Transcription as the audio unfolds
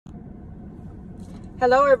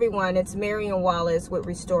Hello everyone, it's Marion Wallace with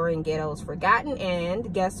Restoring Ghettos Forgotten,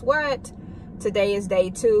 and guess what? Today is day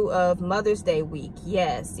 2 of Mother's Day week.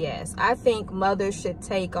 Yes, I think mothers should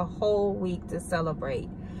take a whole week to celebrate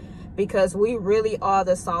because we really are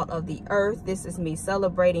the salt of the earth. This is me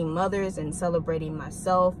celebrating mothers and celebrating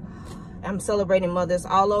myself. I'm celebrating mothers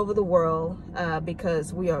all over the world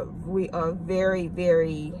because we are very,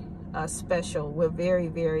 very special. We're very,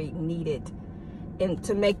 very needed. And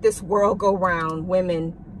to make this world go round,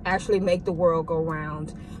 women actually make the world go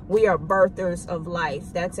round. We are birthers of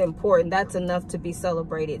life. That's important. That's enough to be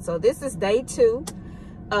celebrated. So this is day 2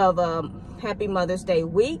 of Happy Mother's Day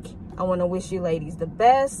week. I want to wish you ladies the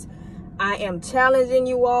best. I am challenging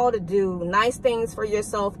you all to do nice things for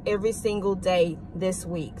yourself every single day this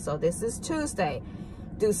week. So this is Tuesday.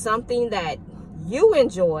 Do something that you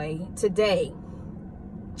enjoy today.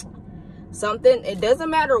 Something, it doesn't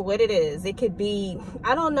matter what it is. It could be,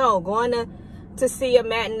 I don't know, going to see a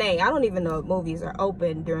matinee. I don't even know if movies are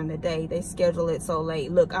open during the day. They schedule it so late.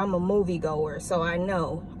 Look, I'm a movie goer, so I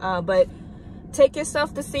know. But take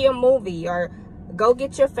yourself to see a movie, or go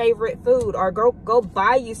get your favorite food, or go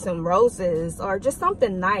buy you some roses, or just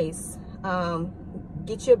something nice.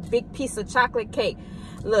 Get you a big piece of chocolate cake.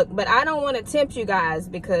 Look, but I don't want to tempt you guys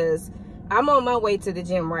because I'm on my way to the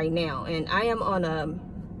gym right now, and I am on a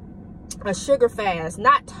sugar fast.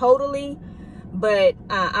 Not totally, but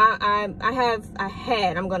I'm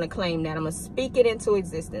going to claim that. I'm going to speak it into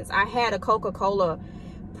existence. I had a Coca-Cola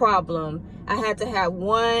problem. I had to have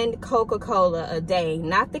 1 Coca-Cola a day,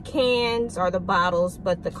 not the cans or the bottles,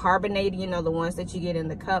 but the carbonated, you know, the ones that you get in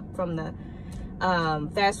the cup from the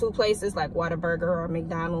fast food places like Whataburger or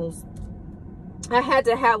McDonald's. I had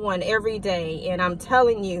to have one every day, and I'm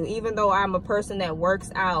telling you, even though I'm a person that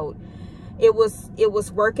works out, it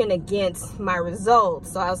was working against my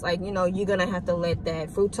results. So I was like, you know, you're gonna have to let that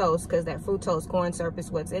fructose, because that fructose corn syrup is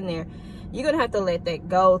what's in there, you're gonna have to let that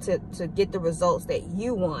go to get the results that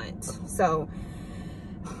you want. So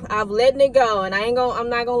I've letting it go, and I'm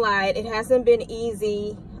not gonna lie, it hasn't been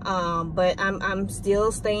easy, but I'm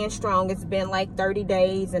still staying strong. It's been like 30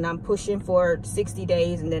 days, and I'm pushing for 60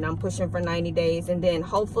 days, and then I'm pushing for 90 days, and then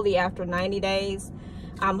hopefully after 90 days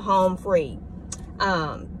I'm home free.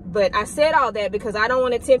 But I said all that because I don't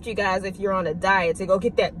want to tempt you guys, if you're on a diet, to go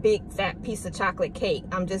get that big fat piece of chocolate cake.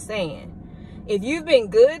 I'm just saying, if you've been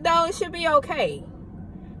good though, it should be okay.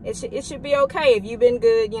 It should be okay if you've been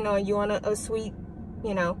good, you know, you want a sweet,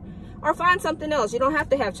 you know, or find something else. You don't have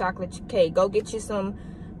to have chocolate cake. Go get you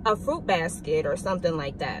a fruit basket or something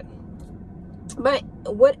like that. But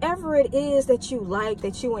whatever it is that you like,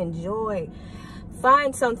 that you enjoy,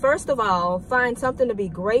 first of all, find something to be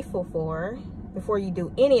grateful for. Before you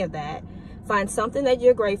do any of that, find something that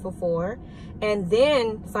you're grateful for, and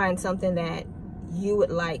then find something that you would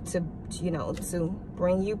like to, you know, to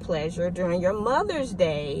bring you pleasure during your Mother's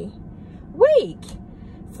Day week.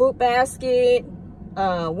 Fruit basket,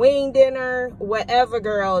 wing dinner, whatever,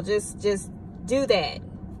 girl. Just do that.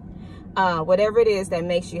 Whatever it is that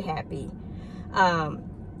makes you happy.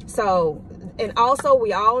 So, and also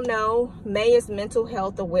we all know May is Mental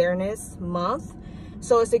Health Awareness Month.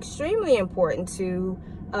 So it's extremely important to,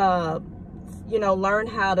 you know, learn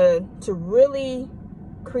how to really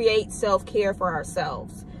create self-care for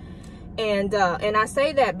ourselves. And I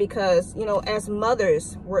say that because, you know, as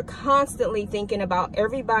mothers, we're constantly thinking about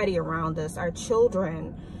everybody around us, our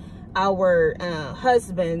children, our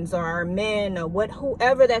husbands, or our men, or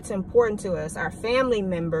whoever that's important to us, our family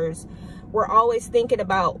members. We're always thinking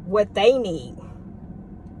about what they need.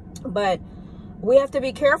 But we have to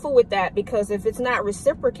be careful with that, because if it's not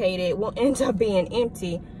reciprocated, it will end up being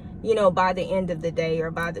empty, you know, by the end of the day, or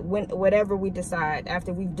by whatever we decide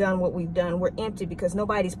after we've done what we've done. We're empty because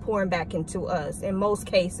nobody's pouring back into us in most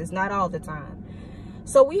cases, not all the time.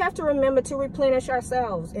 So we have to remember to replenish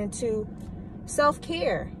ourselves and to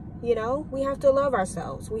self-care. You know, we have to love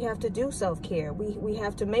ourselves. We have to do self-care. We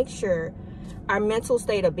have to make sure our mental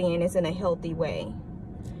state of being is in a healthy way.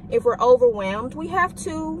 If we're overwhelmed, we have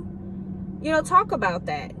to, you know, talk about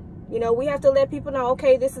that. You know, we have to let people know,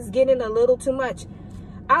 okay, this is getting a little too much.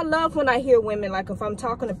 I love when I hear women, like if I'm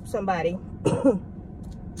talking to somebody,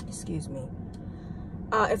 excuse me,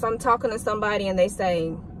 if I'm talking to somebody and they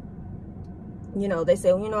say, you know,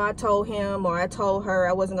 well, you know, I told him or I told her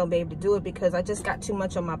I wasn't going to be able to do it because I just got too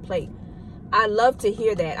much on my plate. I love to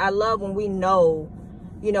hear that. I love when we know,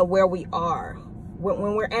 you know, where we are.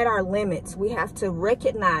 When we're at our limits, we have to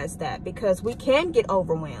recognize that, because we can get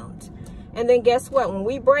overwhelmed. And then guess what? When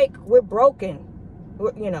we break, we're broken.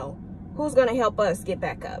 You know, who's going to help us get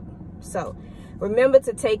back up? So remember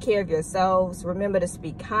to take care of yourselves. Remember to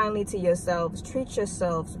speak kindly to yourselves. Treat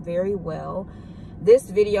yourselves very well. This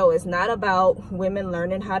video is not about women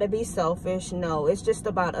learning how to be selfish. No, it's just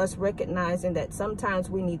about us recognizing that sometimes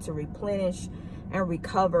we need to replenish and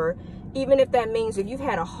recover. Even if that means if you've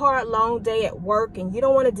had a hard, long day at work and you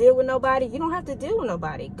don't want to deal with nobody, you don't have to deal with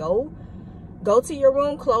nobody. Go to your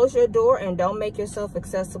room, close your door, and don't make yourself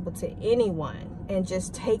accessible to anyone. And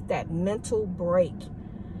just take that mental break.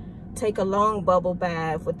 Take a long bubble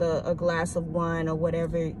bath with a glass of wine or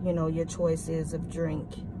whatever, you know, your choice is of drink.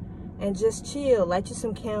 And just chill, light you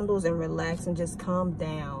some candles and relax and just calm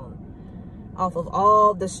down off of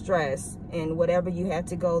all the stress and whatever you had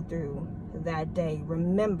to go through that day.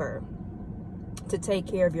 Remember to take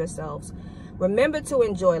care of yourselves. Remember to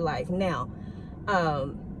enjoy life. Now,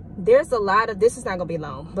 there's a lot of, this is not gonna be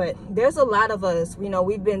long, but there's a lot of us, you know,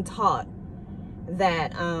 we've been taught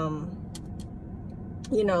that,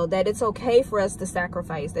 you know, that it's okay for us to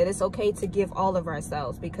sacrifice, that it's okay to give all of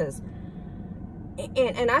ourselves, because,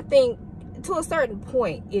 and I think to a certain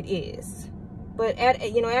point it is, but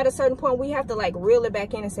at, you know, at a certain point we have to like reel it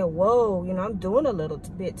back in and say, whoa, you know, I'm doing a little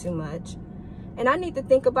bit too much, and I need to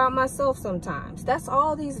think about myself sometimes. That's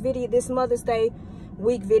all this Mother's Day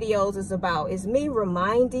week videos is about, is me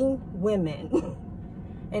reminding women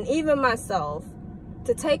and even myself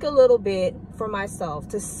to take a little bit for myself,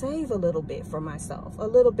 to save a little bit for myself, a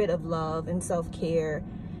little bit of love and self-care,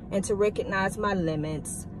 and to recognize my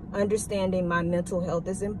limits, understanding my mental health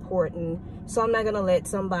is important. So I'm not gonna let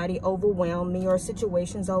somebody overwhelm me or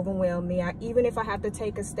situations overwhelm me. Even if I have to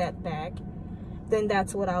take a step back, then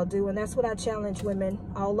that's what I'll do. And that's what I challenge women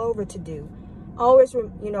all over to do. Always,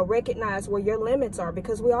 you know, recognize where your limits are,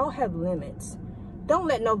 because we all have limits. Don't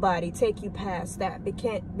let nobody take you past that,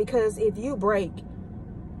 because if you break,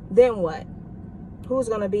 then what? Who's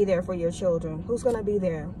going to be there for your children? Who's going to be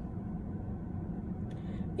there?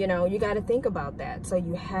 You know, you got to think about that. So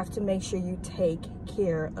you have to make sure you take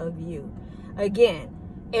care of you. Again,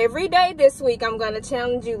 every day this week, I'm going to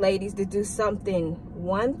challenge you ladies to do something,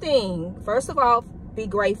 one thing. First of all, be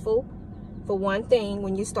grateful for one thing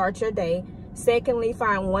when you start your day. Secondly,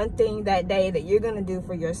 find one thing that day that you're going to do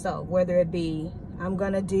for yourself, whether it be, I'm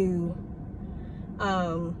going to do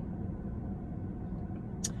a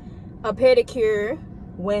pedicure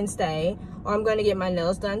Wednesday, or I'm going to get my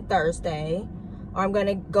nails done Thursday, or I'm going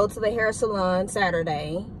to go to the hair salon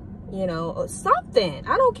Saturday, you know, or something.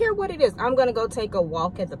 I don't care what it is. I'm going to go take a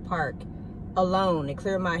walk at the park alone and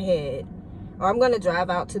clear my head, or I'm going to drive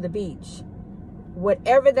out to the beach.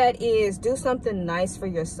 Whatever that is, do something nice for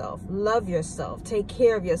yourself. Love yourself. Take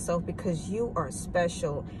care of yourself, because you are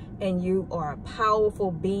special and you are a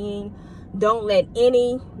powerful being. Don't let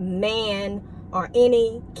any man or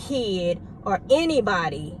any kid or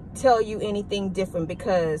anybody tell you anything different,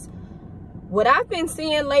 because what I've been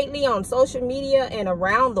seeing lately on social media and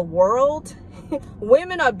around the world,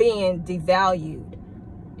 women are being devalued,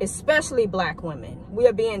 especially Black women. We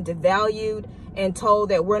are being devalued and told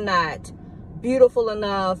that we're not beautiful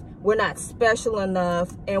enough, we're not special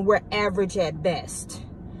enough, and we're average at best.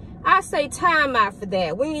 I say time out for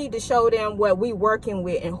that. We need to show them what we're working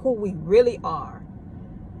with and who we really are.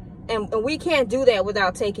 And we can't do that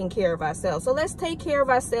without taking care of ourselves. So let's take care of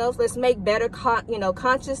ourselves. Let's make better,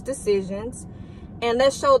 conscious decisions. And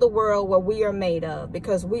let's show the world what we are made of,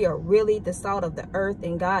 because we are really the salt of the earth.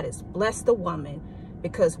 And God has blessed the woman,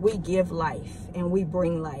 because we give life and we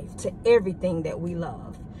bring life to everything that we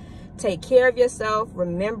love. Take care of yourself.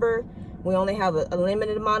 Remember, we only have a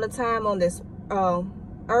limited amount of time on this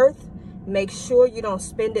earth. Make sure you don't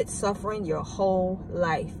spend it suffering your whole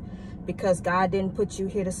life, because God didn't put you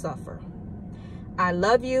here to suffer. I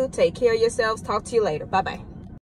love you. Take care of yourselves. Talk to you later. Bye-bye.